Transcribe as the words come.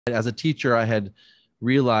As a teacher, I had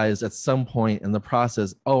realized at some point in the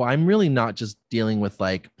process, oh, I'm really not just dealing with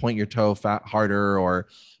like point your toe fat harder or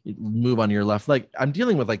move on your left leg. I'm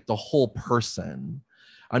dealing with like the whole person.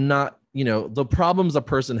 I'm not, the problems a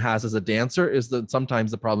person has as a dancer is that sometimes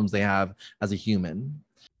the problems they have as a human.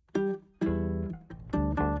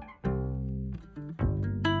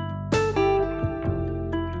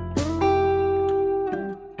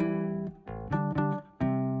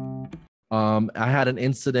 I had an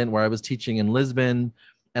incident where I was teaching in Lisbon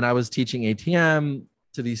and I was teaching ATM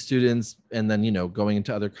to these students and then, going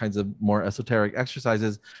into other kinds of more esoteric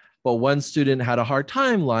exercises. But one student had a hard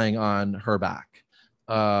time lying on her back,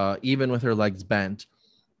 even with her legs bent.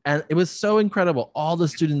 And it was so incredible. All the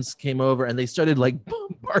students came over and they started like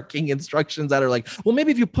barking instructions at her, like, well,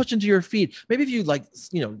 maybe if you push into your feet, maybe if you like,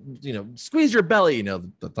 squeeze your belly,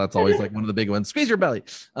 that's always like one of the big ones, squeeze your belly.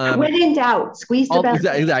 When in doubt, squeeze the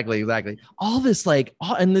belly. Exactly. All this like,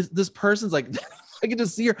 and this person's like, I could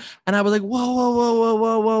just see her. And I was like,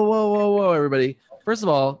 whoa, everybody. First of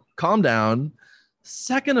all, calm down.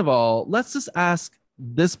 Second of all, let's just ask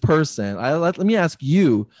this person. Let me ask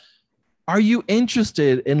you, are you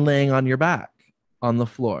interested in laying on your back on the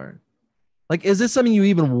floor? Like, is this something you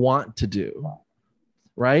even want to do?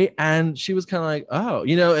 Right. And she was kind of like, oh,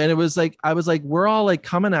 and it was like, I was like, we're all like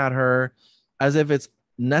coming at her as if it's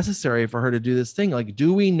necessary for her to do this thing. Like,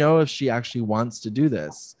 do we know if she actually wants to do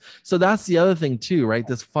this? So that's the other thing too, right?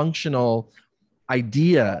 This functional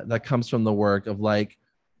idea that comes from the work of like,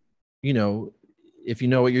 if you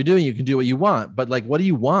know what you're doing, you can do what you want. But like, what do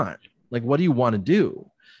you want? Like, what do you want to do?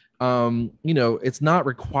 It's not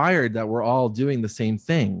required that we're all doing the same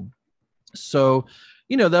thing. So,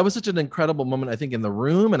 that was such an incredible moment, I think, in the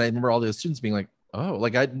room. And I remember all those students being like, oh,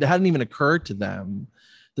 like it hadn't even occurred to them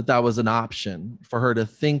that was an option for her to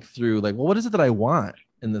think through, like, well, what is it that I want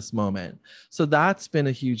in this moment? So that's been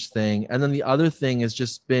a huge thing. And then the other thing has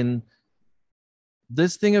just been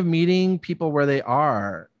this thing of meeting people where they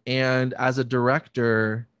are. And as a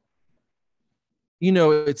director,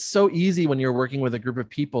 it's so easy when you're working with a group of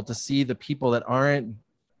people to see the people that aren't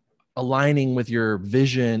aligning with your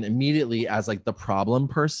vision immediately as like the problem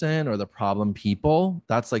person or the problem people.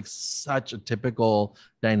 That's like such a typical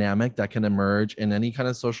dynamic that can emerge in any kind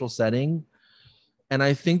of social setting. And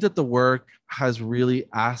I think that the work has really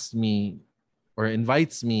asked me or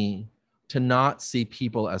invites me to not see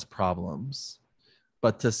people as problems,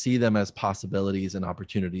 but to see them as possibilities and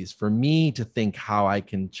opportunities for me to think how I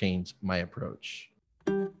can change my approach.